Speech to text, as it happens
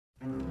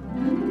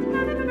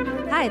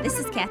Hi, this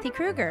is Kathy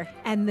Kruger.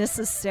 And this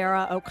is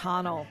Sarah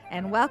O'Connell.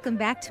 And welcome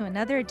back to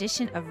another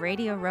edition of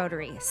Radio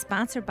Rotary,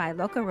 sponsored by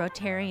local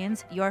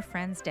Rotarians, your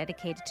friends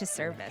dedicated to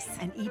service.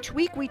 And each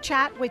week we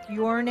chat with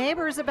your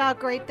neighbors about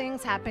great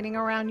things happening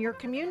around your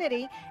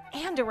community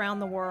and around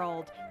the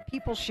world.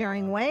 People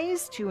sharing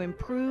ways to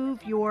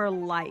improve your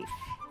life.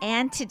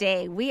 And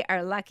today we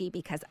are lucky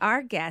because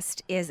our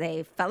guest is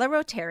a fellow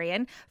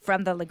Rotarian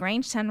from the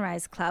LaGrange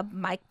Sunrise Club,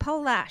 Mike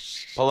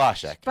Polaszek.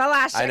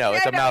 I know,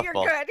 it's a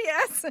mouthful. You're good,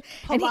 yes.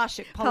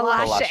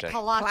 Polaszek.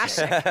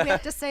 We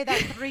have to say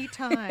that 3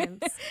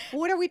 times.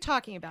 What are we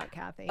talking about,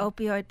 Kathy?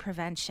 Opioid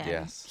prevention.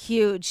 Yes.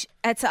 Huge.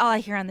 That's all I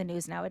hear on the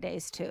news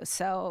nowadays, too.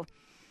 So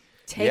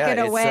take it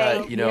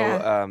away.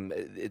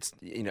 It's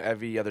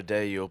every other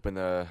day you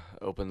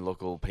open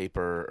local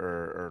paper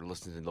or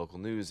listen to local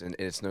news, and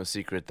it's no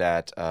secret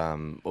that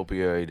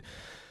opioid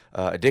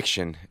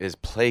addiction is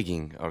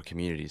plaguing our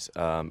communities.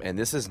 And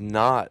this is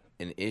not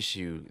an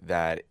issue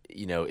that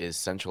is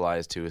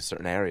centralized to a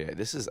certain area.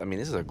 This is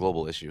a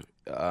global issue.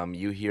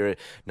 You hear it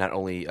not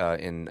only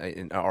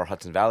in our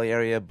Hudson Valley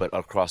area, but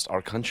across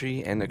our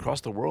country and across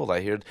the world.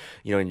 I hear,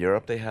 in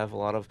Europe they have a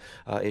lot of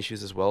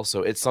issues as well.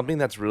 So it's something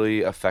that's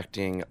really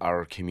affecting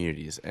our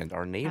communities and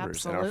our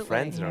neighbors and our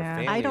friends and our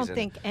families. I don't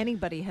think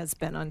anybody has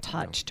been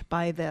untouched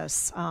by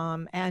this.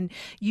 And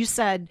you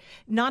said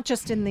not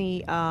just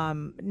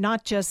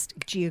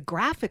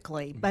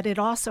geographically, but it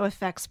also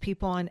affects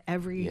people on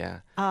every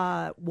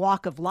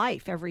walk of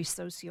life, every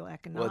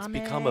socioeconomic. Well, it's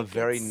become a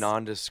very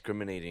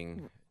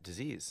non-discriminating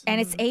disease.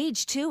 And it's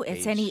age, too.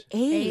 It's any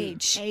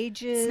age.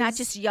 Ages. It's not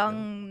just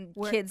young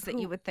kids that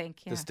you would think.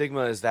 Yeah. The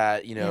stigma is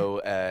that,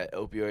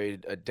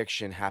 opioid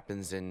addiction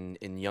happens in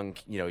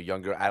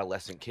younger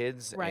adolescent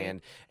kids. Right.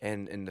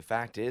 And the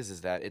fact is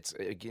that it's,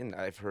 again,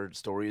 I've heard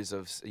stories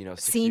of, seniors.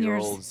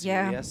 6-year-olds.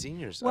 Yeah,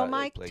 seniors. Well,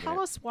 Mike,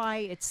 tell us why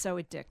it's so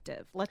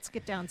addictive. Let's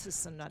get down to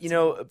some nuts.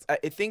 I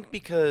think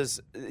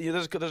because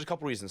there's a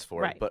couple reasons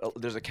for right. it,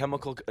 but there's a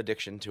chemical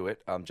addiction to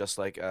it, just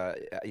like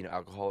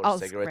alcohol or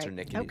cigarettes or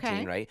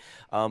nicotine, right?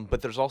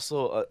 But there's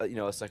also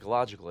a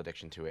psychological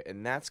addiction to it,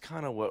 and that's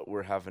kind of what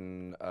we're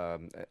having a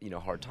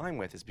hard time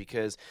with, is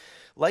because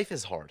life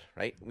is hard,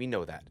 right? We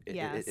know that.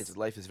 Yes.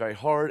 Life is very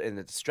hard and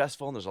it's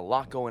stressful and there's a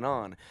lot going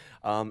on,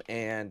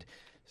 and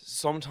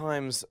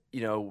sometimes,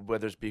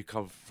 whether it's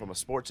become from a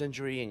sports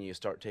injury and you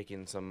start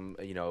taking some,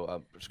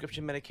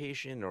 prescription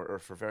medication or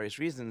for various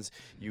reasons,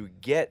 you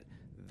get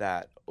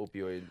that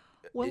opioid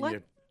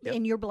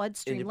in your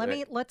bloodstream.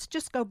 Let's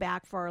just go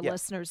back for our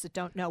listeners that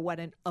don't know what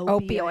an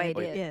opioid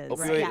is.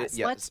 Opioid,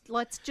 yes.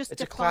 Let's just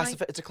define.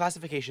 It's a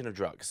classification of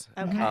drugs.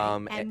 Okay.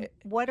 And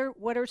what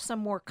are some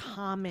more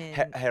common?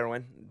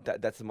 Heroin.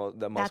 That's the most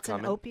common. That's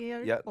an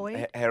opioid.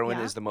 Yeah. Heroin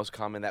is the most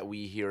common that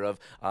we hear of.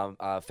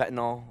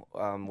 Fentanyl,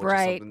 which is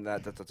something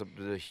that's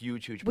a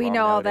huge problem. We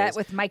know all nowadays. that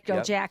with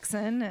Michael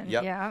Jackson. And,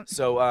 Yeah.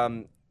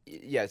 So.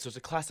 So it's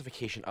a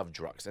classification of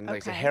drugs, and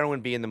like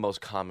heroin being the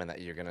most common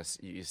that you're gonna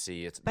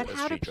see. But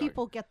how do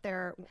people get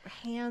their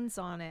hands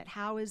on it?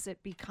 How is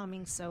it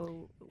becoming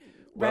so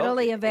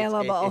readily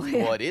available?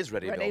 It is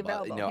readily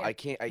available. I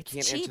can't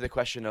answer the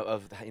question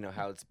of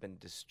how it's been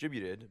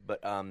distributed, but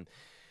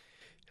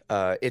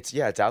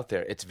it's out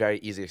there. It's very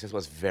easy accessible.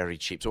 It's very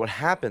cheap. So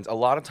a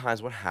lot of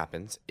times what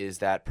happens is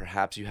that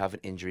perhaps you have an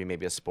injury,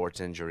 maybe a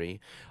sports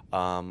injury,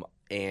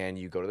 and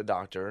you go to the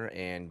doctor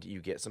and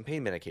you get some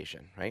pain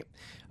medication, right?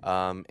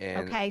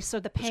 So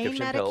the pain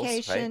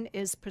medication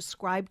is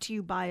prescribed to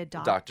you by a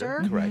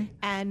doctor. Correct.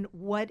 And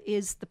what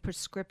is the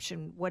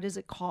prescription? What is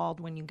it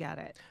called when you get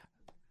it?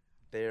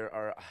 There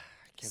are, I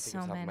can't think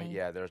of so many.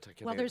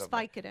 There's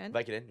Vicodin.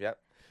 Vicodin, yep.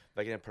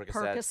 Vicodin,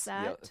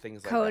 Percocet,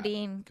 things like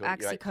codeine, that.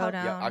 Oxycodone.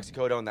 Yeah,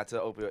 oxycodone, that's an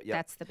opioid. Yeah.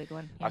 That's the big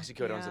one. Yeah.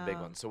 Oxycodone's a big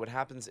one. So what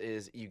happens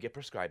is you get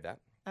prescribed that.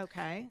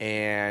 Okay.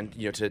 And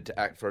to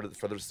act for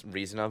the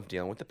reason of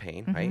dealing with the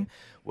pain, right?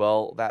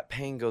 Well, that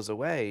pain goes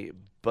away,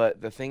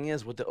 but the thing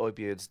is, what the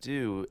opioids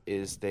do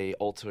is they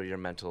alter your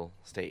mental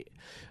state,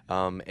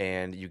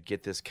 and you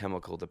get this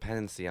chemical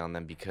dependency on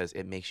them because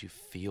it makes you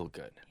feel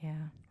good. Yeah.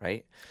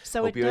 Right.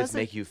 So opioids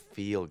make you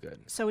feel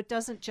good. So it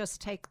doesn't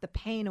just take the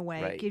pain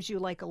away; right. It gives you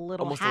like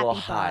almost happy a little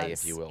high,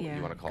 buzz. if you will,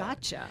 you want to call it.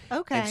 Gotcha.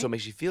 Okay. And so it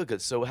makes you feel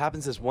good. So what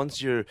happens is once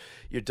you're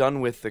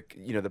done with the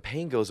the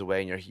pain goes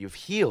away and you've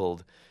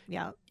healed.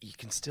 Yeah. You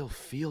can still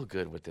feel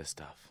good with this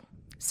stuff.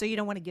 So you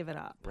don't want to give it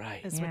up,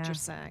 right? Is what you're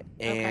saying.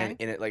 And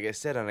it, like I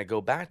said, and I go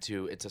back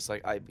to, it's just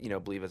like I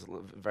believe it's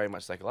very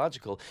much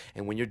psychological.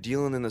 And when you're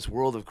dealing in this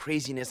world of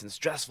craziness and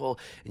stressful,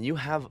 and you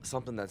have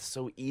something that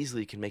so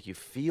easily can make you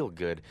feel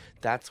good,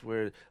 that's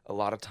where a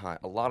lot of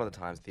the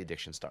times the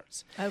addiction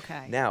starts.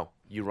 Okay. Now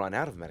you run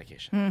out of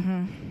medication.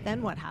 Mm-hmm.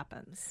 Then what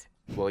happens?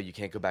 Well, you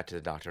can't go back to the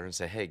doctor and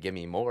say, hey, give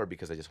me more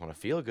because I just want to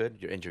feel good.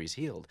 Your injury's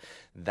healed.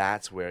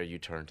 That's where you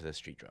turn to the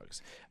street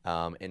drugs.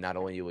 And not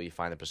only will you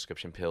find the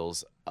prescription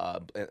pills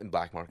in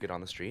black market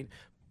on the street,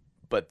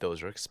 but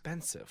those are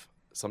expensive.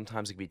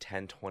 Sometimes it can be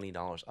 $10,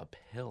 $20 a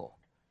pill.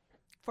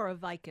 For a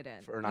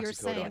Vicodin. For an oxycodone. You're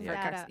saying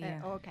that,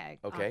 yeah. okay.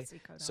 Okay.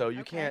 Oxycodone. So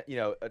you can't,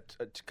 a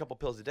couple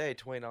pills a day,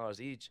 $20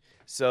 each.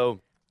 So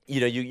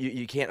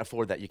you can't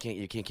afford that. You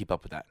can't keep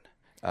up with that.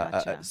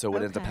 Gotcha. So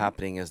what ends up Okay.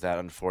 happening is that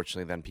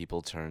unfortunately then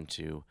people turn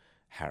to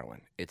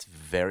heroin. It's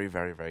very,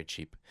 very, very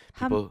cheap.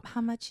 People,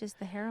 How much is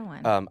the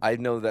heroin? I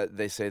know that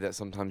they say that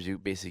sometimes you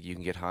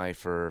can get high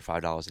for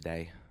 $5 a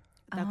day.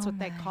 That's Oh what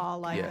they my call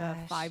like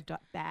gosh. a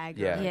bag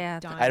Yeah. or Yeah.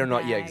 dime I don't know.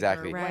 bag Yeah, or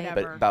exactly. Right. But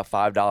whatever. about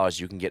 $5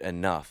 you can get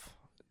enough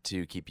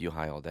to keep you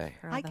high all day.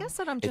 For I the- guess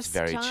that I'm It's just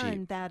very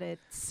stunned cheap. that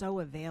it's so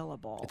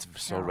available. It's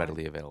so heroin.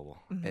 readily available.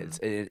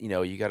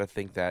 Mhm. You got to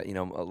think that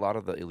a lot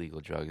of the illegal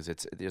drugs.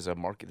 There's a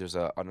market. There's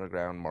a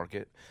underground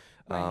market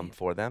Right.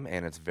 for them,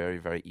 and it's very,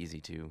 very easy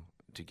to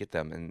get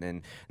them.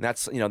 And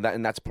that's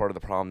that's part of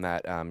the problem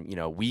that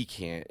we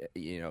can't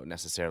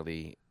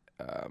necessarily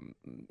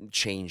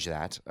change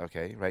that.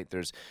 Okay, right?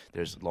 There's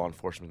law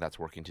enforcement that's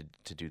working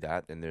to do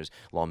that, and there's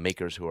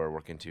lawmakers who are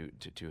working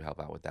to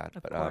help out with that.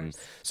 Of But course.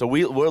 so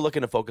we're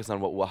looking to focus on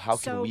how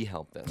So can we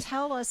help this?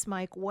 Tell us,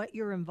 Mike, what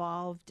you're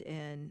involved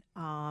in.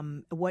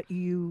 What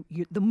you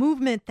the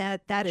movement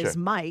that is Sure.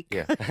 Mike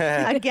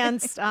Yeah.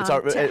 against It's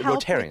our to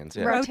help Rotarians.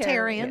 Yeah. Rotarians.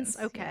 Rotarians,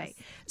 Okay.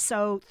 yes.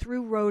 So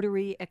through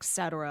Rotary,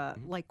 etc.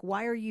 Mm-hmm. Like,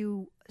 why are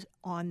you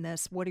on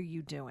this? What are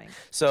you doing?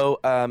 So,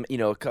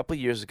 a couple of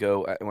years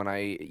ago, when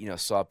I,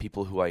 saw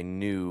people who I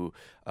knew,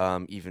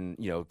 even,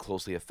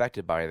 closely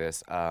affected by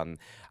this,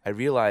 I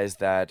realized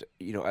that,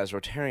 as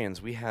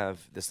Rotarians, we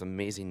have this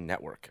amazing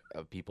network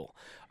of people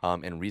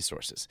and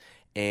resources.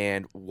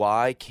 And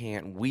why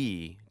can't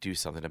we do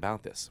something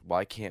about this?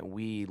 Why can't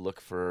we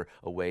look for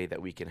a way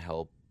that we can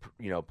help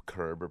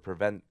curb or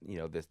prevent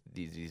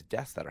these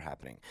deaths that are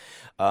happening,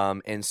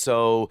 and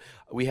so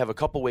we have a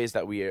couple ways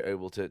that we are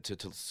able to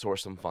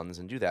source some funds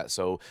and do that.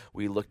 So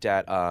we looked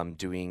at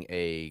doing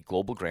a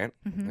global grant,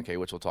 okay,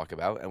 which we'll talk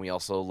about, and we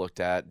also looked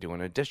at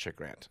doing a district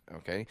grant,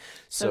 okay.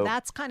 So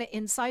that's kind of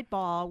inside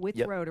ball with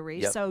Yep,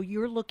 Rotary. yep. So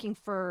you're looking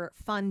for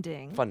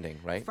funding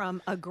right.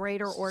 from a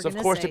greater So organization.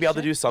 of course, to be able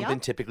to do something,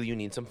 Yep. typically you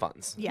need some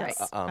funds.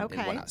 Yes. And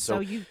Okay. whatnot. So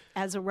you,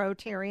 as a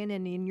Rotarian,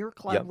 and in your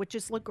club, Yep. which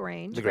is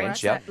Lagrange,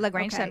 Lagrange, correct? yeah.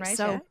 Lagrange Okay, Sunrise.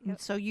 So, yeah.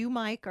 so you,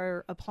 Mike,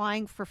 are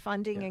applying for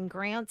funding and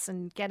grants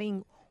and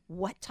getting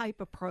what type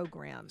of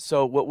programs?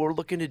 So what we're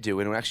looking to do,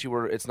 and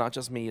actually it's not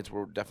just me,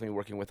 we're definitely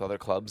working with other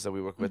clubs that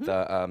we work with,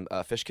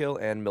 Fishkill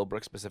and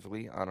Millbrook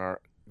specifically on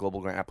our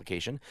global grant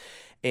application.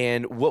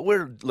 And what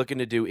we're looking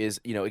to do is,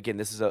 again,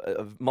 this is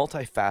a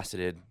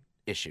multifaceted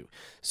issue.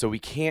 So we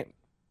can't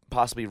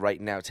possibly right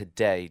now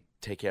today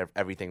take care of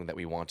everything that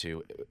we want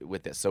to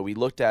with this. So we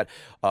looked at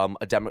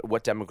what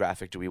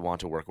demographic do we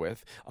want to work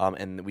with,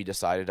 and we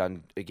decided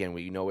on, again,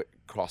 it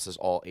crosses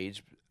all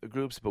age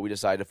groups, but we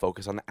decided to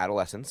focus on the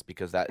adolescents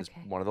because that is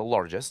one of the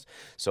largest.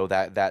 So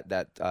that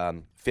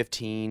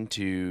 15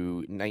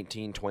 to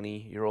 19,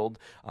 20-year-old,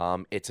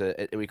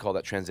 we call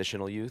that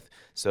transitional youth.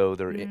 So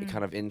they're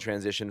kind of in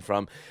transition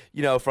from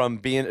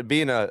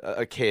being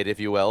a kid, if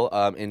you will,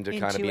 into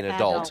kind of being an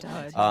adult.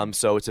 adulthood.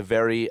 So it's a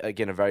very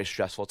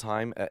stressful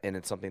time, and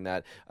it's something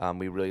that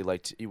we really we're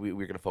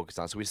going to focus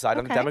on. So we decided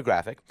on the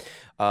demographic,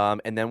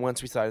 and then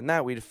once we decided on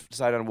that, we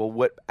decided on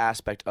what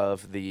aspect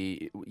of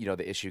the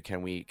the issue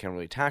can we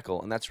really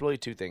tackle, and that's really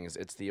two things.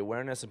 It's the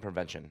awareness and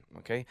prevention.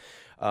 Okay,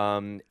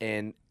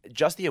 and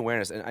just the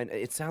awareness, and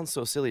it sounds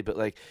so silly,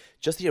 but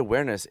just the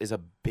awareness is a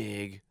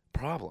big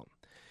problem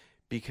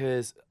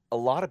because a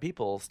lot of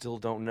people still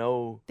don't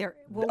know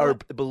or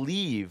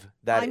believe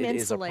that I'm it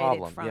is a insulated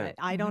problem. from it.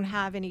 I don't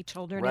have any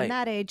children in Right.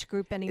 that age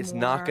group anymore. It's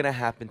not going to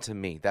happen to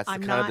me. That's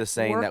I'm kind of the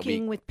saying that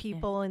working we. with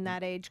people in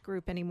that age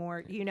group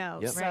anymore.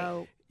 Yep.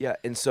 So Yeah,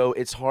 and so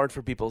it's hard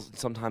for people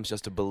sometimes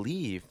just to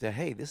believe that,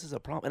 hey, this is a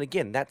problem. And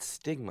again, that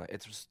stigma,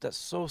 that's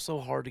so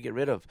hard to get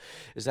rid of,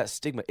 is that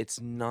stigma.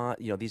 It's not,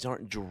 these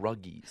aren't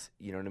druggies,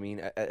 you know what I mean,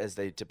 as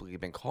they typically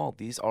have been called.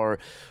 These are,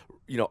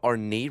 our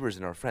neighbors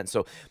and our friends.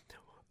 So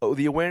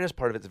the awareness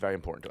part of it is very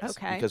important to us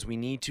because we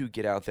need to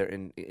get out there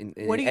and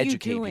what are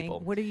educate you doing?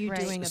 people. What are you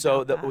doing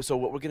So about that? so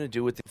what we're going to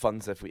do with the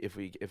funds, if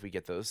we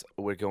get those,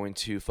 we're going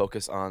to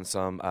focus on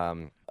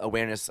some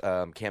awareness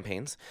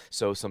campaigns.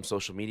 So some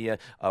social media.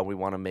 We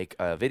want to make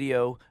a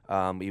video.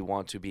 We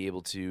want to be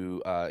able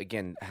to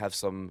again have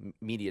some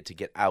media to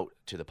get out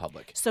to the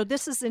public. So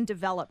this is in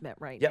development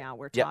right Yep. now.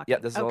 We're Yep. talking.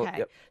 Yep. This is all- okay.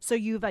 yep. So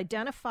you've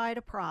identified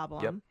a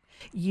problem. Yep.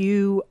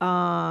 You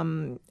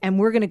and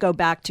we're going to go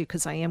back to,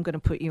 because I am going to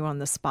put you on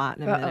the spot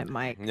in a minute,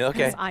 Mike.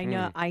 Okay. 'Cause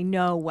I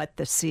know what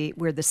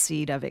where the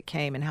seed of it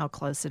came and how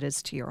close it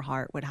is to your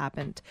heart. What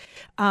happened?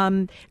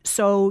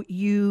 So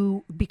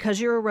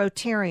because you're a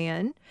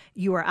Rotarian,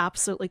 you are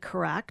absolutely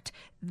correct.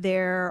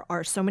 There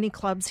are so many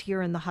clubs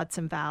here in the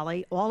Hudson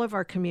Valley. All of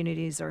our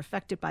communities are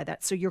affected by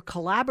that. So you're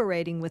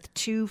collaborating with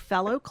two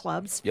fellow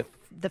clubs. Yep.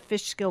 The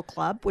Fishkill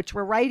Club, which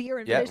we're right here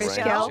in Yeah, right in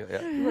Fishkill.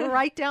 Fishkill, yeah. We're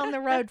right down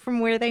the road from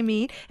where they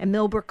meet. And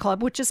Millbrook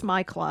Club, which is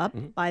my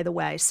club, by the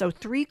way. So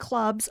 3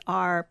 clubs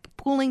are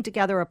pooling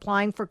together,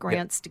 applying for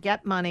grants to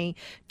get money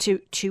to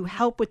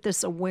help with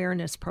this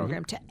awareness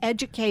program, to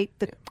educate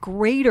the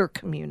greater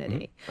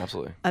community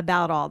Absolutely.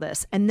 about all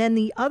this. And then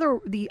the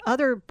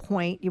other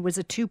point, it was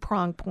a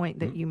 2-pronged point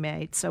that you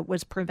made. So it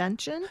was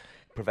prevention.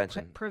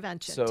 Prevention.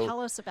 Prevention. So-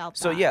 Tell us about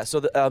that. So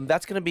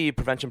that's going to be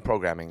prevention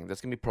programming.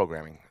 That's going to be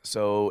programming.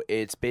 So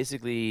it's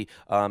basically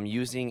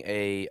using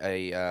a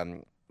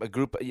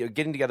group,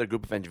 getting together a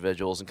group of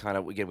individuals and kind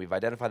of, again, we've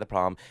identified the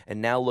problem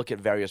and now look at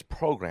various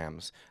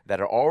programs that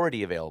are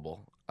already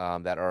available.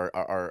 That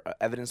are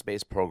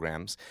evidence-based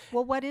programs.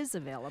 Well, what is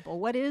available?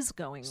 What is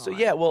going on? So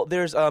yeah, well,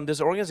 there's an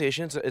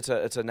organization. It's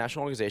a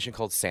national organization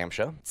called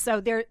SAMHSA.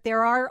 So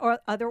there are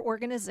other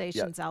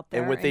organizations out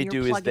there, and what they you're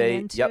do is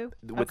plugging into?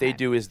 what they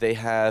do is they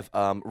have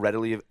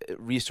readily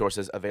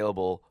resources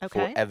available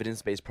for Okay.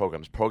 evidence-based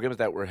programs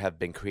that have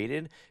been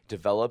created,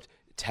 developed,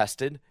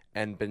 tested,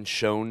 and been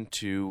shown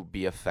to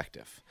be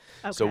effective.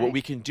 So Okay. what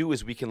we can do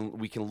is we can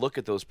look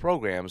at those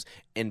programs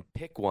and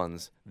pick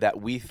ones that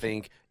we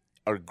think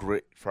are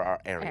great for our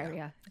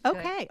area.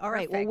 Okay. All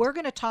right. Well, Perfect. we're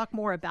going to talk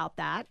more about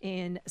that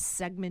in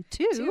segment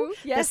two.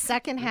 Yes. The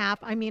second half.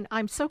 I mean,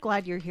 I'm so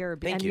glad you're here.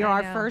 Thank and you. you're I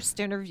our know. first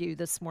interview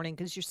this morning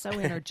because you're so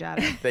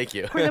energetic. Thank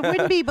you. Of course, it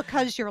wouldn't be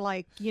because you're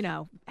like,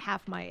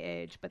 half my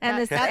age. But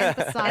And, that's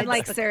besides and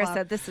like the Sarah club.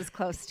 said, this is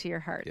close to your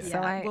heart. Yeah.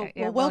 So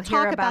we'll we'll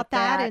talk hear about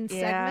that in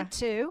Yeah. segment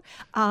two.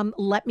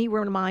 Let me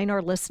remind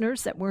our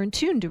listeners that we're in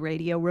tune to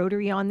Radio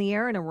Rotary on the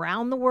air and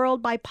around the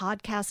world by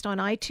podcast on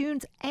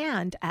iTunes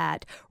and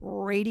at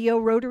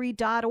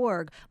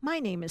radiorotary.org. My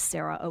name is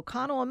Sarah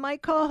O'Connell, and my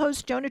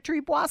co-host Jonah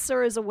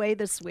Trieboisser is away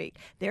this week.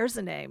 There's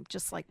a name,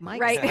 just like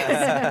Mike Right.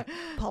 says.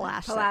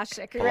 Palacic.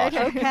 Palacic.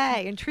 Palacic.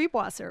 Okay, and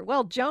Trieboisser.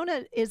 Well,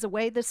 Jonah is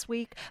away this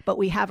week, but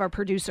we have our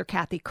producer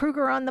Kathy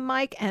Kruger on the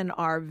mic, and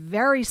our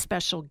very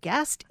special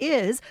guest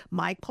is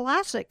Mike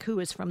Palacic, who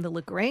is from the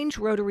LaGrange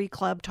Rotary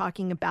Club,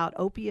 talking about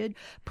opioid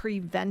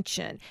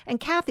prevention. And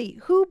Kathy,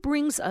 who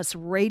brings us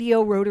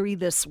Radio Rotary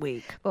this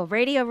week? Well,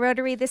 Radio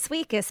Rotary this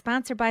week is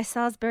sponsored by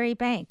Salisbury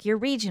Bank, your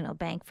regional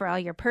bank for all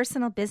your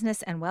personal,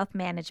 business, and wealth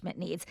management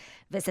needs.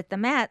 Visit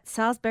them at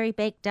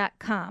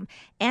salisburybank.com,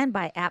 and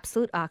by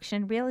Absolute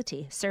Auction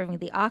Realty, serving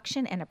the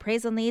auction and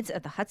appraisal needs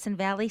of the Hudson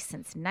Valley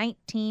since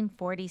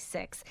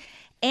 1946.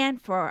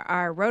 And for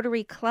our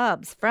Rotary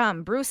clubs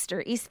from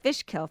Brewster, East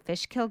Fishkill,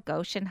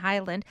 Goshen,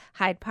 Highland,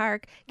 Hyde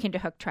Park,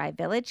 Kinderhook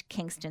Tri-Village,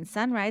 Kingston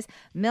Sunrise,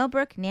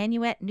 Millbrook,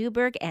 Nanuet,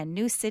 Newburgh, and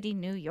New City,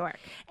 New York.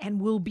 And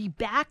we'll be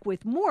back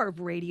with more of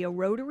Radio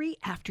Rotary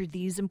after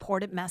these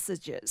important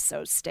messages.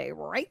 So stay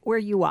right where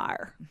you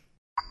are.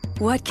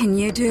 What can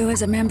you do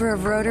as a member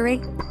of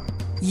Rotary?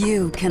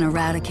 You can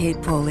eradicate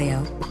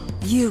polio.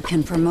 You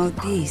can promote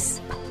peace.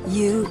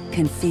 You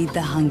can feed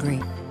the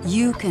hungry.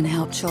 You can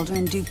help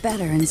children do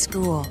better in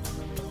school.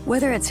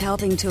 Whether it's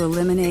helping to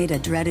eliminate a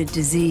dreaded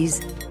disease,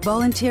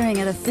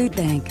 volunteering at a food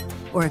bank,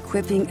 or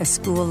equipping a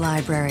school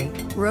library,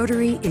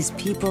 Rotary is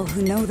people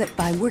who know that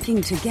by working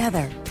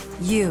together,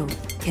 you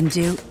can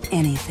do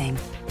anything.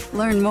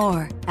 Learn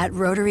more at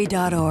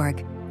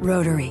Rotary.org.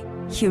 Rotary.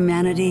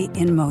 Humanity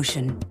in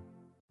motion.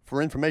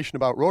 For information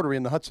about Rotary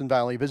in the Hudson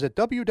Valley, visit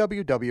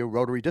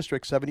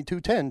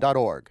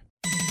www.rotarydistrict7210.org.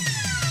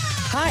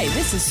 Hi,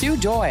 this is Sue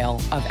Doyle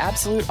of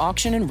Absolute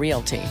Auction and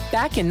Realty.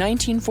 Back in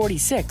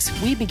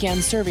 1946, we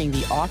began serving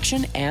the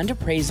auction and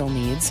appraisal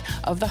needs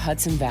of the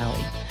Hudson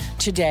Valley.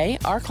 Today,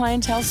 our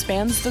clientele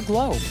spans the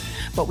globe,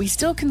 but we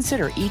still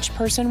consider each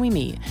person we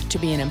meet to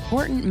be an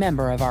important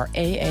member of our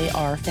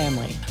AAR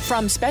family.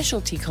 From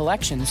specialty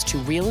collections to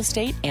real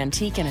estate,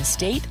 antique and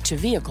estate to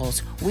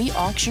vehicles, we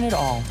auction it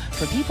all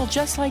for people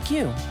just like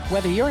you.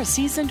 Whether you're a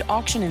seasoned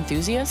auction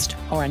enthusiast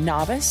or a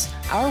novice,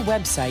 our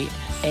website,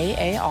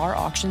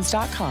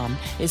 AARauctions.com,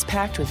 is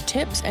packed with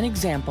tips and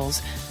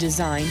examples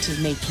designed to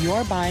make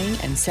your buying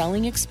and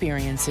selling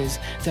experiences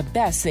the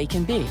best they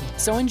can be.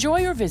 So enjoy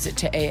your visit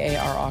to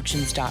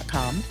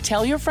AARauctions.com,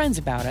 tell your friends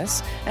about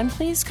us, and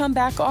please come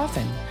back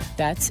often.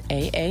 That's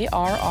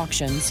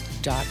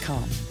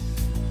AARauctions.com.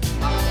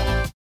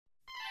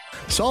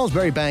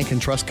 Salisbury Bank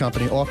and Trust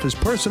Company offers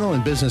personal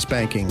and business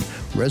banking,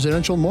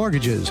 residential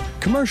mortgages,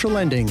 commercial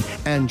lending,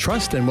 and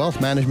trust and wealth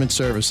management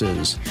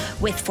services.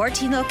 With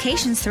 14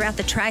 locations throughout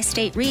the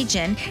tri-state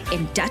region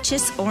in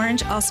Dutchess,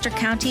 Orange, Ulster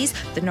counties,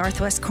 the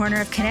northwest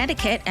corner of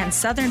Connecticut, and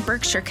southern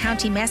Berkshire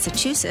County,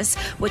 Massachusetts,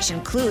 which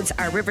includes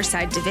our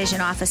Riverside Division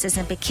offices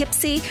in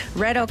Poughkeepsie,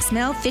 Red Oaks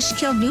Mill,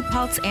 Fishkill, New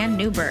Paltz, and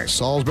Newburgh.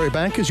 Salisbury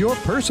Bank is your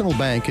personal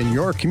bank in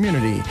your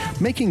community,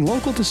 making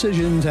local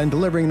decisions and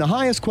delivering the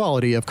highest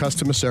quality of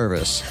customer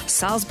service.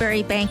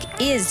 Salisbury Bank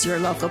is your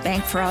local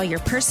bank for all your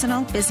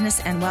personal, business,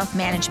 and wealth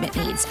management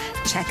needs.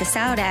 Check us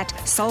out at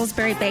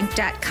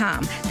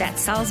salisburybank.com.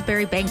 That's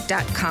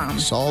salisburybank.com.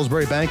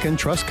 Salisbury Bank and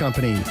Trust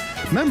Company.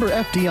 Member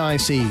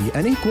FDIC,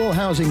 an equal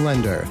housing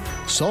lender.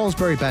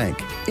 Salisbury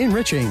Bank,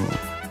 enriching.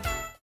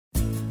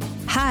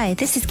 Hi,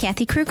 this is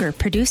Kathy Kruger,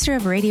 producer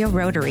of Radio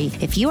Rotary.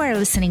 If you are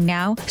listening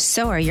now,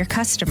 so are your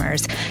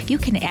customers. You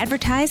can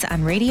advertise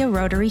on Radio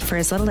Rotary for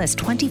as little as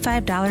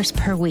 $25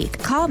 per week.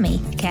 Call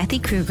me, Kathy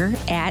Kruger,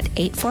 at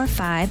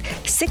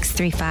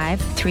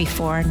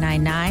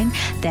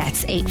 845-635-3499.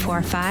 That's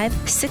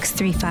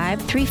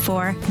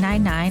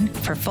 845-635-3499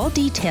 for full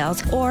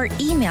details, or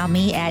email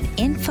me at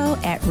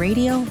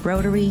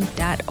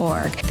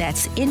info@radiorotary.org.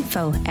 That's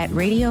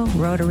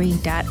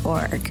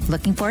info@radiorotary.org.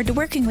 Looking forward to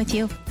working with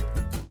you.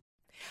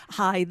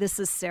 Hi, this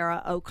is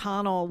Sarah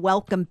O'Connell.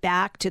 Welcome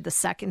back to the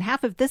second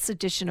half of this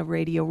edition of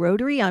Radio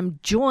Rotary. I'm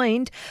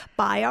joined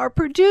by our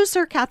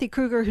producer, Kathy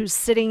Kruger, who's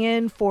sitting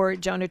in for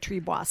Jonah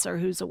Triebwasser,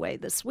 who's away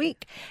this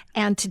week.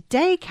 And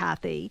today,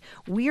 Kathy,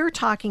 we are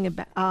talking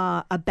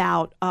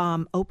about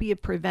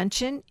opiate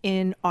prevention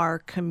in our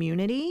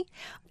community.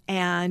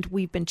 And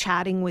we've been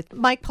chatting with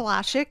Mike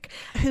Palaszczuk,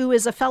 who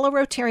is a fellow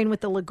Rotarian with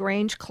the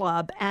LaGrange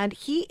Club, and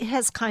he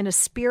has kind of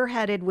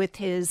spearheaded with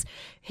his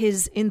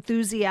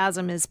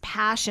enthusiasm, his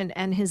passion,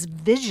 and his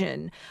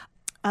vision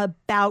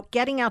about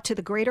getting out to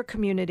the greater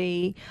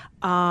community,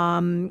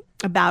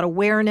 about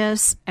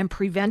awareness and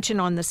prevention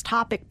on this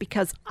topic,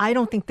 because I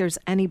don't think there's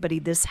anybody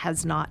this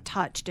has not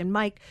touched. And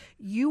Mike,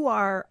 you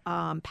are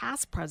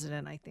past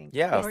president, I think.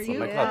 Yeah, are you?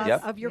 my club,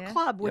 yep. Of your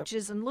club, which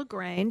is in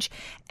LaGrange.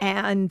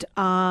 And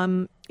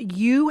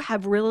you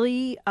have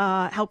really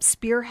helped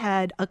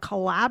spearhead a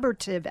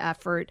collaborative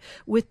effort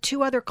with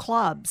two other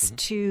clubs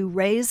to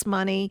raise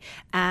money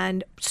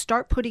and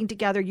start putting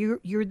together. You're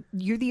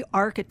the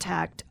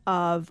architect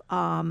of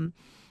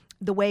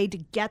the way to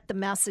get the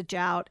message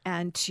out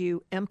and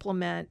to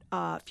implement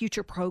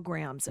future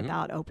programs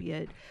about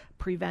opiate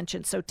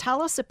prevention. So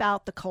tell us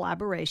about the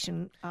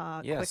collaboration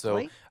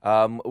quickly.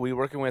 So we're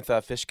working with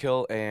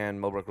Fishkill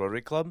and Millbrook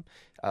Rotary Club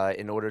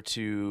in order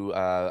to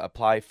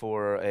apply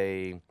for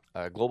a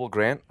global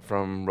grant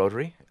from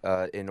Rotary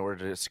in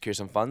order to secure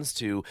some funds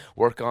to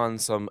work on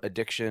some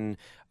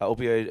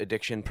opioid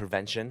addiction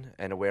prevention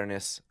and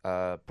awareness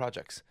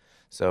projects.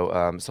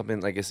 So something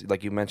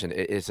like you mentioned,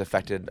 it's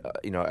affected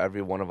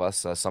every one of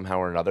us somehow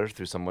or another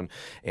through someone,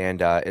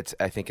 and I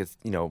think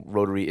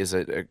Rotary is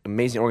an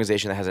amazing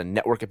organization that has a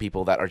network of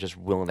people that are just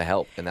willing to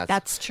help, and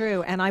that's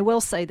true. And I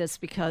will say this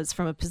because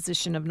from a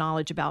position of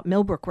knowledge about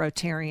Millbrook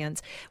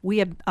Rotarians, we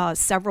have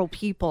several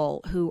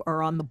people who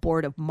are on the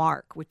board of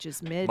MARC, which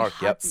is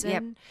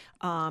Mid-Hudson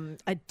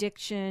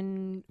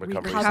Addiction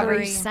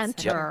Recovery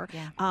Center,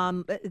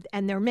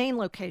 and their main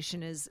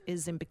location is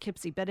in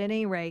Poughkeepsie. But at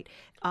any rate,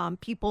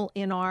 people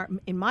in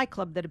my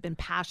club that have been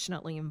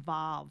passionately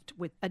involved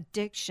with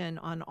addiction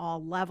on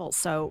all levels.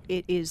 So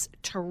it is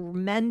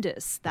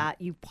tremendous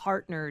that you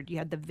partnered. You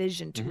had the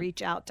vision to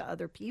reach out to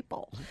other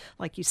people.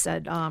 Like you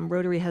said,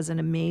 Rotary has an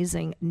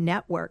amazing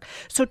network.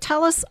 So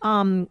tell us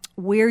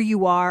where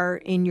you are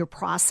in your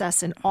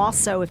process, and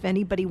also if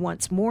anybody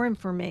wants more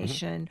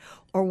information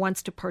or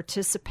wants to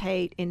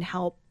participate in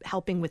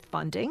helping with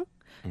funding.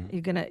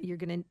 You're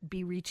gonna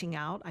be reaching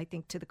out, I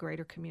think, to the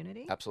greater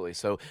community. Absolutely.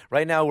 So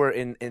right now we're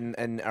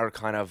in our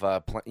kind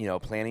of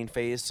planning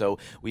phase. So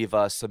we've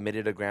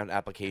submitted a grant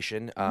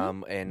application,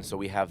 and so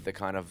we have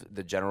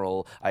the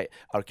general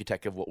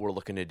architect of what we're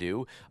looking to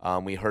do.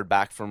 We heard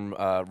back from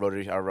our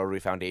Rotary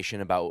Foundation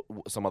about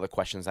some other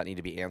questions that need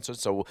to be answered.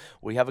 So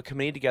we have a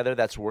committee together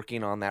that's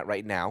working on that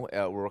right now.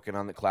 We're working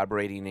on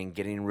collaborating and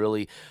getting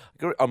really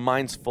our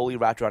minds fully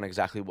wrapped around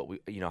exactly what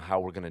how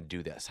we're going to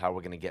do this, how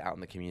we're going to get out in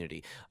the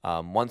community.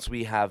 Once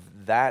we have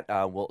that,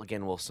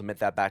 we'll submit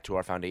that back to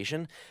our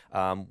foundation.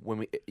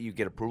 When you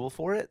get approval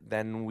for it,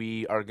 then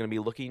we are going to be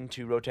looking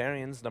to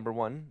Rotarians, number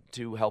one,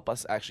 to help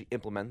us actually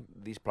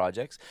implement these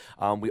projects.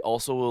 We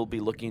also will be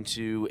looking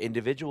to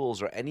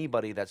individuals or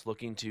anybody that's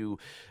looking to,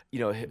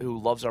 who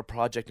loves our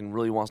project and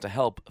really wants to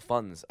help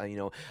funds.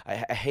 I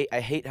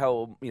hate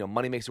how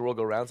money makes the world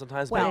go round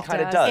sometimes, but it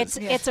kind of does.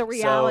 It's a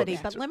reality.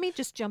 But let me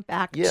just jump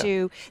back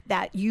to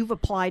that. You've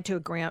applied to a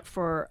grant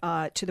for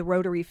to the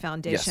Rotary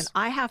Foundation. Yes.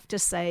 I have to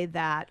say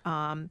that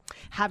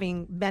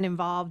having been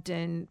involved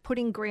in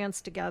putting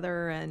grants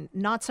together, and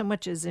not so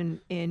much as in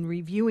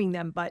reviewing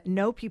them, but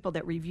know people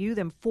that review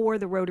them for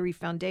the Rotary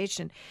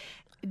Foundation,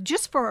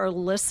 just for our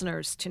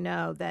listeners to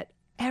know that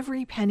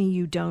every penny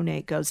you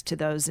donate goes to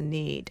those in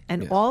need.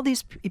 And all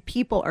these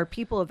people are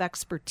people of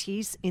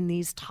expertise in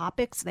these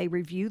topics. They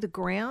review the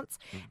grants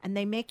and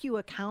they make you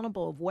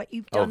accountable of what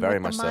you've done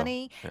with the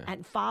money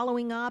and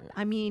following up.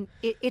 I mean,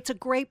 it's a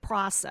great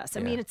process.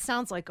 I mean, it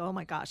sounds like, oh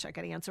my gosh, I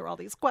got to answer all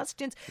these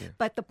questions.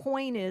 But the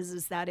point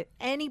is that if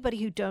anybody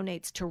who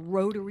donates to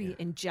Rotary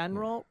in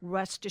general,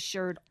 rest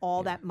assured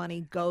all that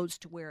money goes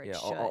to where it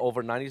should.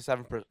 Over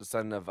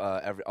 97%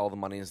 of all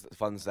the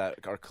funds that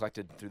are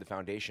collected through the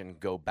foundation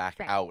go back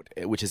out,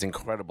 which is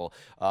incredible.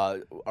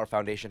 Our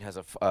foundation has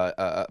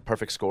a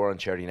perfect score on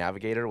Charity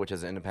Navigator, which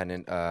is an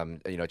independent,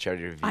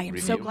 charity review. I am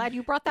so glad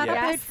you brought that up.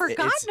 I had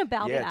forgotten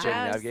about that. Yeah,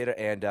 Charity Navigator,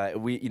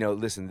 and we,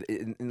 listen,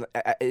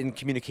 in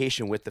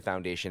communication with the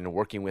foundation and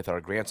working with our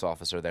grants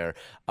officer there,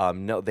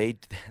 they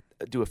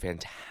do a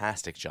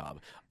fantastic job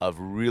of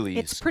really.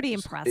 It's pretty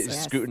impressive.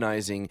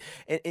 Scrutinizing,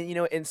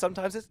 and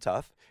sometimes it's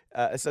tough.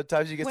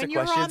 Sometimes you get when some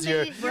you're questions.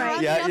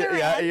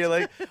 You're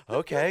like,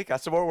 okay,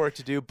 got some more work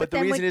to do. But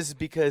the reason is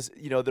because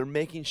they're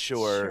making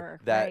sure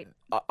that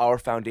our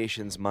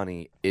foundation's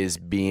money is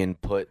being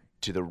put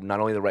to the not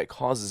only the right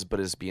causes, but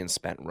is being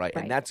spent right.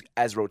 And that's,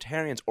 as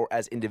Rotarians or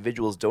as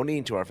individuals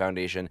donating to our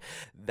foundation,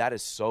 that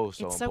is so it's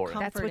important. so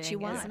comforting, That's what you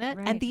want, isn't it?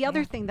 right, And the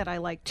other thing that I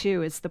like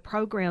too is the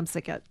programs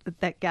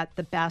that get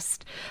the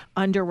best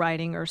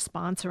underwriting or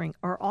sponsoring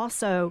are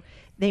also,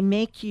 they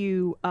make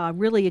you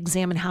really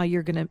examine how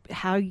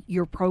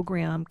your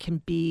program can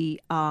be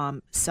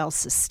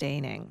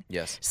self-sustaining.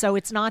 Yes. So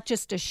it's not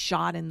just a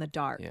shot in the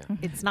dark. Yeah.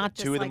 It's not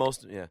just Two of like,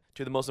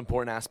 the most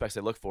important aspects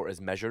I look for is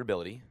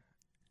measurability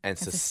and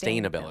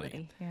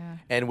sustainability. Yeah.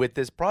 And with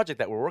this project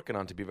that we're working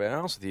on, to be very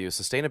honest with you,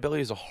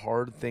 sustainability is a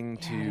hard thing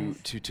to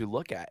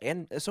look at,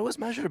 and so is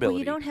measurability. Well,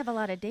 you don't have a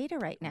lot of data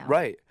right now.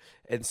 Right.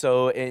 And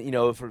so,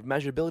 for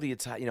measurability,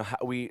 it's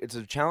it's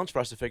a challenge for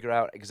us to figure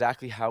out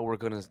exactly how we're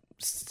going to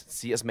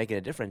see us making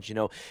a difference.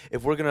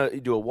 If we're going to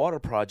do a water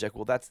project,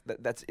 well, that's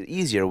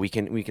easier. We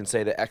can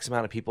say that X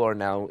amount of people are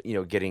now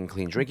getting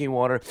clean drinking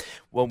water.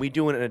 When we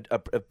do a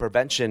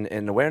prevention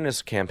and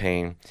awareness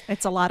campaign,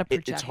 it's a lot of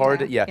projecting. it's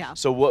hard. Yeah.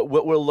 So what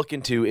we're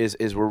looking to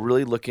is we're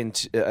really looking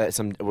to we're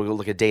going to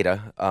look at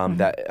data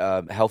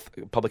that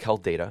public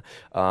health data,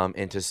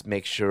 and to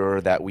make sure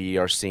that we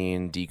are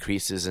seeing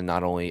decreases in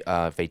not only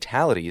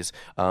fatalities,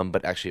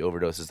 but actually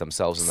overdoses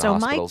themselves in the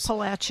hospitals. So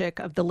Mike Palachik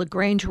of the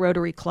LaGrange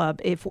Rotary Club,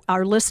 if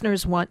our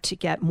listeners want to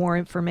get more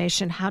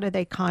information, how do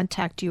they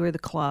contact you or the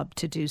club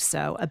to do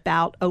so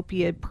about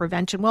opioid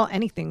prevention? Well,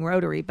 anything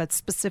Rotary, but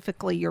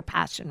specifically your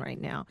passion right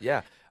now.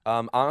 Yeah.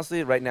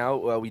 Honestly, right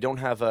now we don't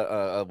have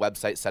a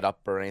website set up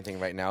or anything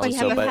right now. But you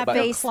have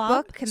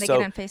Facebook. Can they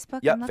get on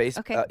Facebook? Yeah,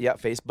 Okay.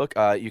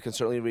 Facebook. You can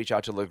certainly reach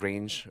out to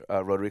LaGrange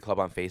Rotary Club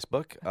on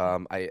Facebook.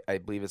 I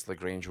believe it's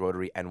LaGrange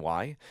Rotary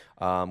NY.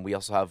 We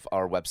also have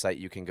our website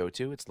you can go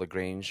to. It's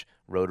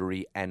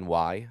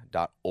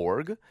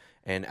LaGrangeRotaryNY.org.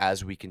 And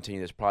as we continue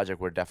this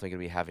project, we're definitely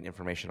going to be having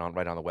information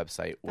right on the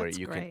website where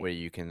you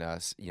can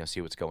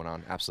see what's going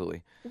on.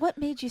 Absolutely. What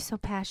made you so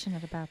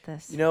passionate about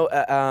this?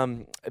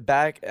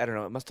 Back, I don't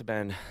know, it must have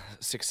been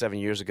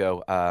 6-7 years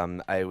ago. I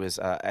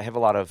have a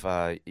lot of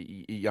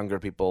younger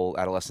people,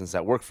 adolescents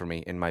that work for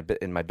me in my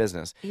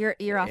business. You're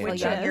awful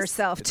young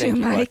yourself too, Thank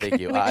you. Mike. Thank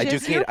you. I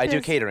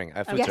do catering,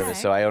 food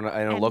service. So I own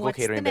a local what's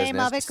catering the name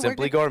business, of it?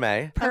 Simply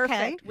Gourmet.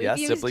 Perfect. Okay.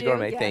 Yes, Simply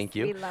Gourmet. Yes, Thank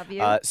you. We love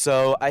you.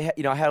 So I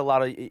had a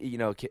lot of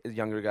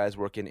younger guys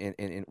working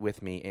in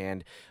with me,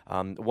 and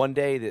one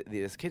day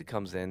this kid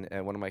comes in,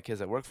 and one of my kids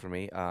that work for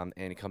me, and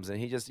he comes in.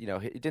 He just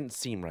it didn't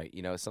seem right.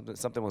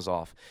 Something was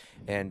off,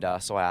 and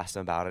so I asked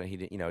him about it. And he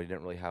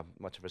didn't really have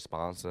much of a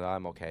response. So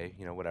I'm okay,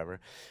 whatever.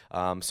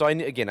 So I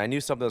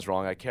knew something was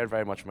wrong. I cared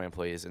very much for my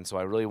employees, and so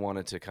I really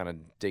wanted to kind of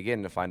dig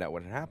in to find out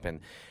what had happened.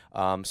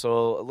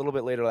 So a little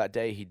bit later that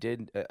day, he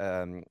did,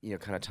 kind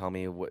of tell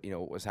me what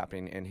was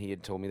happening, and he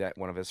had told me that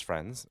one of his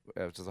friends,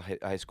 which was a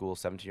high school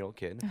 17-year-old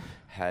kid,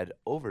 had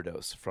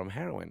overdosed from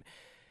heroin.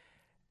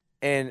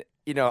 And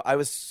I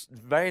was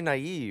very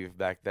naive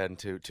back then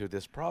to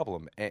this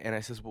problem, and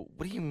I says, "Well,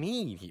 what do you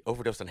mean he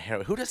overdosed on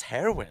heroin? Who does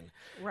heroin?"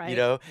 Right.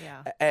 Yeah.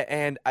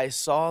 And I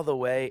saw the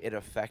way it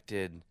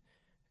affected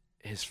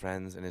his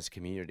friends and his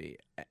community,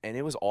 and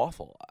it was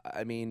awful.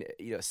 I mean,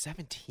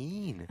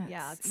 17.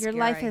 Yeah, it's your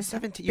life scary. has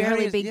 17,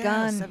 barely yeah,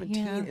 begun.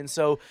 17. Yeah. And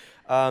so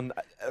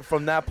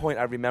from that point,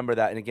 I remember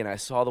that. And again, I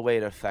saw the way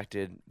it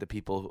affected the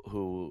people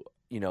who,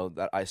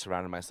 that I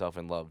surrounded myself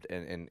and loved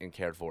and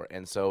cared for.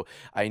 And so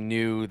I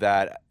knew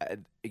that,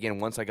 again,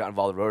 once I got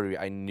involved in Rotary,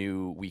 I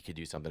knew we could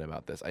do something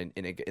about this. And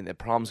the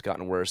problem's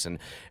gotten worse. And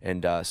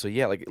so,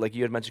 yeah, like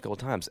you had mentioned a couple of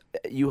times,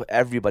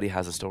 everybody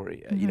has a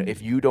story. Mm-hmm.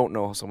 If you don't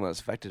know someone that's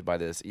affected by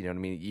this, you know what I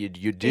mean?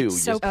 You do.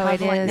 It's so it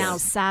prevalent is. now.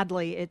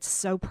 Sadly, it's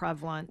so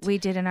prevalent. We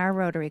did in our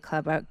Rotary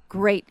Club. A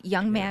great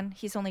young man.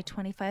 He's only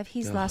 25.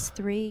 He's lost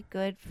 3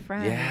 good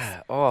friends.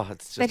 Yeah. Oh,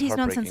 it's just that he's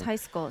known heartbreaking. since high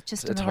school.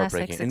 Just It's in the last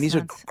heartbreaking. 6 And these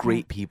months. are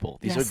great people.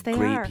 These Yes, are they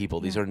great are. people.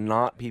 These Yeah. are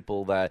not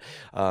people that,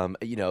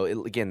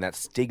 again, that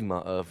stigma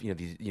of,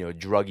 these,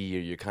 druggy, or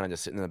you're kind of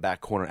just sitting in the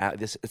back corner.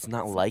 It's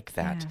not like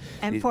that.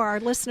 Yeah. And for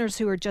our listeners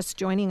who are just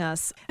joining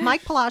us,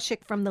 Mike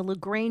Palachik from the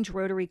LaGrange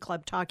Rotary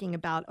Club talking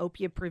about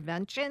opiate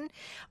prevention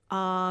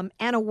and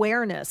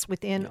awareness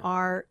within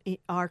our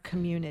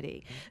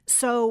community.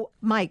 So,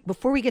 Mike,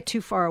 before we get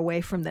too far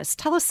away from this,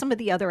 tell us some of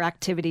the other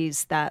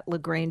activities that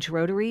LaGrange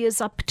Rotary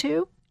is up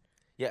to.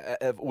 Yeah,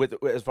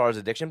 as far as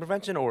addiction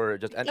prevention, or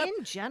just In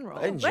general.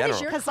 In general.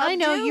 Because I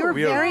know you're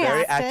We are very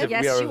very active. active.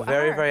 Yes, we are you a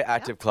very, are. very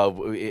active club.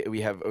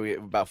 We have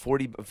about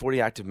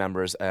 40 active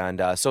members,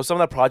 and so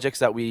some of the projects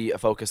that we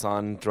focus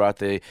on throughout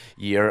the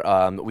year,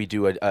 we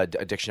do a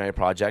dictionary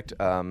project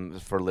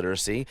for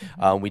literacy.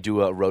 We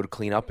do a road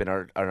cleanup in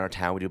our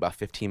town. We do about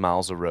 15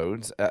 miles of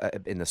roads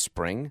in the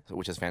spring,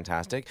 which is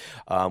fantastic.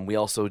 We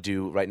also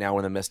do, right now we're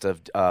in the midst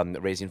of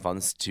raising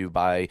funds to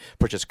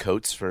purchase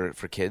coats for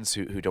kids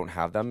who don't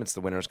have them. It's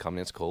the winter winter's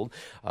coming. It's cold.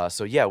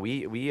 So yeah,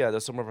 we those are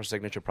some of our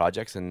signature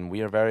projects, and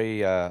we are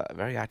very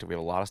active. We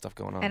have a lot of stuff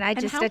going on. And I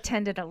just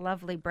attended a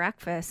lovely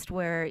breakfast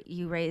where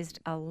you raised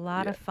a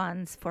lot of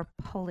funds for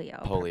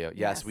polio. Polio,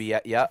 yes. We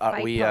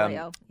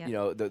polio. You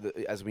know,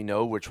 as we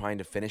know, we're trying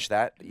to finish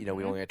that. You know,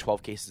 we only had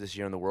 12 cases this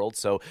year in the world.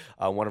 So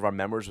one of our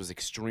members was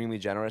extremely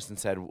generous and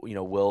said, you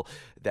know,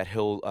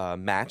 he'll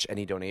match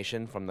any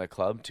donation from the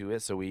club to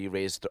it. So we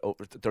raised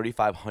over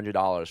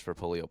 $3,500 for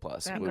Polio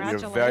Plus. We were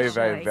very,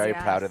 very, very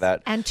proud of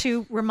that. And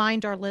to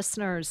remind our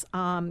listeners,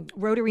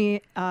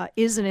 Rotary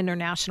is an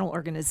international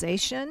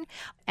organization,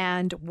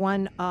 and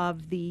one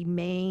of the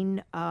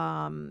main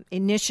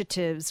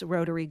initiatives for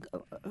Rotary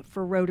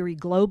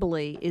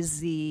globally is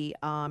the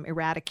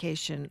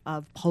eradication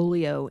of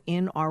polio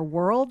in our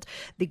world.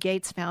 The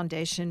Gates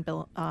Foundation,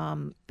 Bill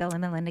and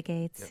Melinda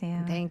Gates,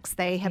 thanks.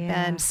 They have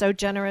been so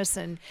generous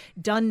and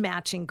done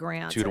matching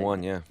grants. 2 to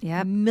 1,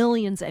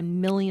 millions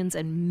and millions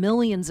and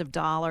millions of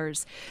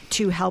dollars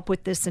to help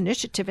with this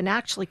initiative. And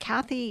actually,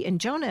 Kathy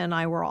and Jonah and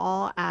I were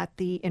all at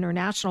the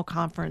international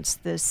conference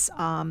this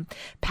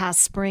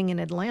past spring in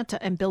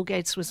Atlanta, and Bill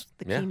Gates was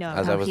the keynote.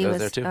 I was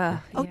there too. You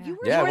were you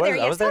there? were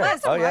there. I was there.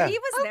 Oh, yeah. He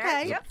was there.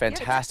 Okay. Yep.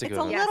 Fantastic. It's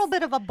a little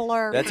bit of a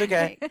blur. That's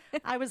okay.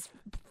 I was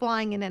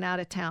flying in and out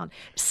of town.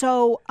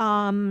 So,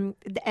 and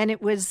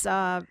it was,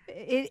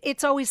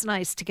 it's always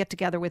nice to get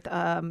together with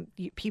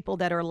people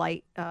that are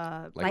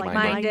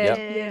like-minded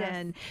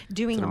and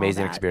doing it's an all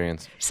amazing that.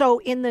 experience. So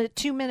in the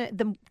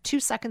 2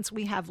 seconds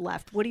we have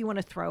left, what do you want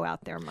to throw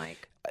out there,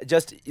 Mike?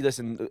 Just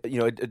listen, you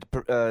know,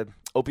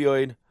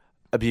 opioid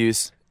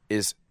abuse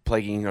is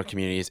plaguing our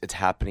communities. It's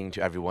happening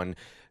to everyone.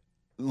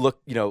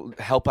 Look, you know,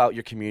 help out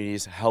your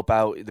communities, help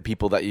out the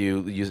people that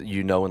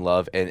you know and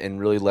love, and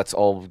really let's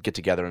all get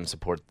together and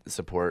support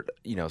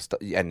you know,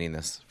 ending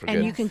this for good.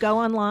 And you can go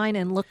online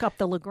and look up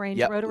the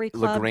LaGrange Rotary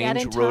Club.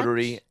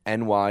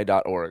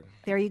 LaGrangeRotary.org.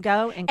 There you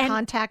go, and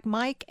contact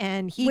Mike,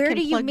 and he where can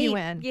do you plug meet? you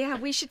in. Yeah,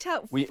 we should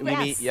tell. We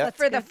meet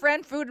for the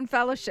Friend Food and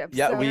Fellowship.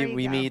 Yeah, so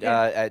we meet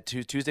at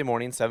Tuesday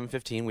morning,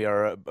 7:15. We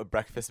are a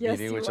breakfast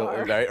meeting, which is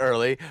very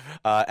early,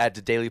 at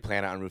the Daily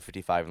Planet on Route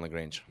 55 in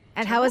LaGrange.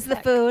 And how is the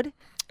food?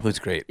 Food's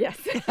great. Yes.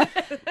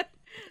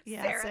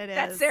 Yes, Sarah, it is.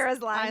 that's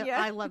Sarah's line.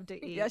 I love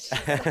to eat. Yes.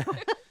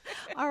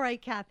 All right,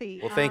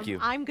 Kathy. Well, thank you.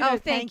 I'm going to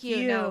thank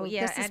you. No,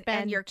 This has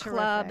been and your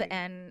club, terrific.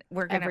 and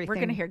we're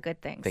gonna hear good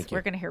things. Thank you.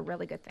 We're gonna hear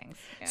really good things.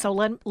 Yeah. So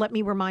let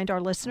me remind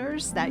our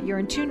listeners that you're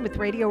in tune with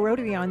Radio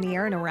Rotary on the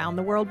air and around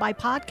the world by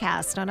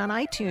podcast and on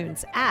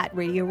iTunes at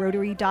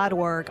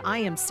radiorotary.org. I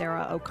am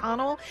Sarah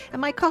O'Connell,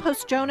 and my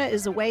co-host Jonah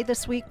is away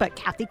this week, but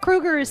Kathy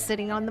Kruger is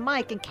sitting on the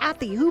mic. And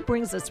Kathy, who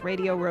brings us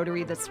Radio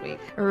Rotary this week?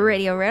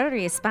 Radio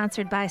Rotary is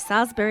sponsored by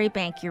Salisbury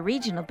Bank, your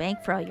regional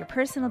bank for all your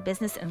personal,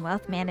 business, and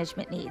wealth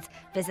management needs.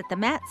 Visit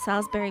them at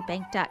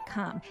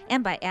SalisburyBank.com,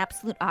 and by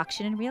Absolute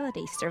Auction and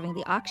Realty, serving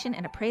the auction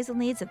and appraisal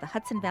needs of the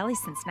Hudson Valley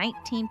since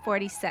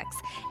 1946.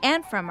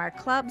 And from our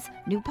clubs,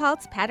 New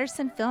Paltz,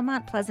 Patterson,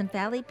 Philmont, Pleasant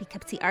Valley,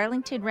 Poughkeepsie,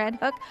 Arlington, Red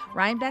Hook,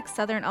 Rhinebeck,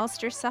 Southern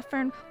Ulster,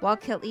 Suffern,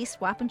 Wallkill East,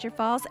 Wappinger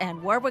Falls,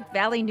 and Warwick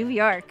Valley, New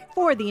York.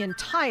 For the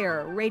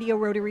entire Radio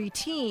Rotary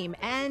team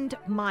and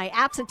my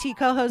absentee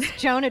co-host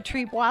Jonah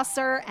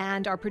Triebwasser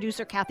and our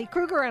producer Kathy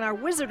Kruger and our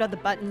wizard of the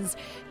buttons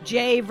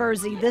Jay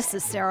Verzi, this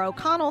is Sarah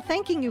O'Connell,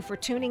 thanking you for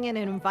tuning in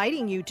and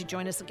inviting you to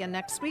join us again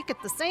next week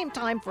at the same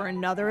time for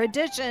another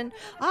edition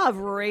of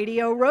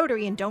Radio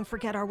Rotary. And don't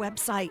forget our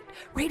website,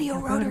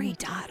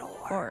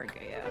 radiorotary.org.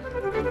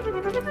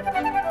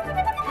 Yeah.